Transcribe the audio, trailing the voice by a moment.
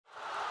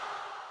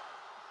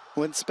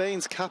When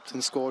Spain's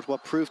captain scored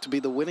what proved to be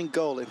the winning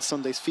goal in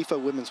Sunday's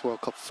FIFA Women's World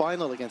Cup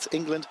final against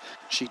England,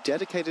 she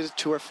dedicated it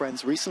to her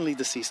friend's recently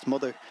deceased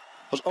mother.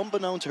 But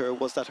unbeknown to her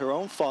was that her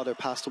own father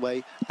passed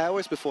away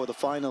hours before the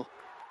final.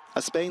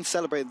 As Spain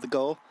celebrated the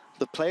goal,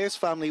 the players'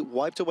 family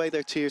wiped away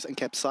their tears and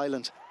kept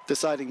silent,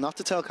 deciding not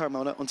to tell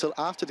Carmona until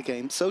after the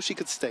game so she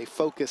could stay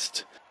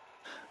focused.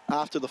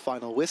 After the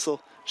final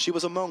whistle, she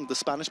was among the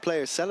Spanish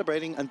players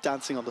celebrating and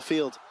dancing on the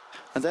field,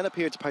 and then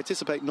appeared to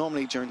participate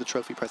normally during the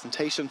trophy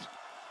presentation.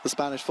 The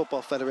Spanish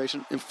Football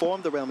Federation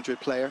informed the Real Madrid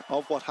player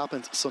of what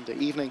happened Sunday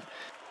evening.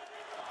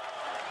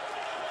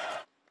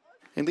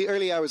 In the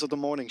early hours of the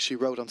morning, she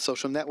wrote on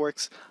social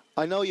networks,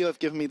 "I know you have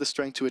given me the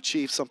strength to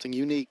achieve something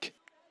unique.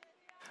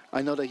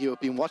 I know that you have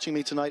been watching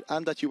me tonight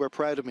and that you are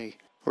proud of me.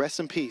 Rest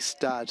in peace,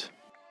 Dad."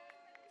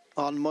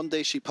 On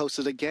Monday, she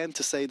posted again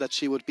to say that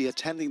she would be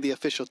attending the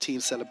official team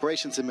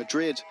celebrations in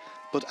Madrid,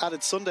 but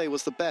added Sunday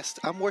was the best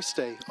and worst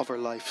day of her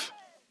life.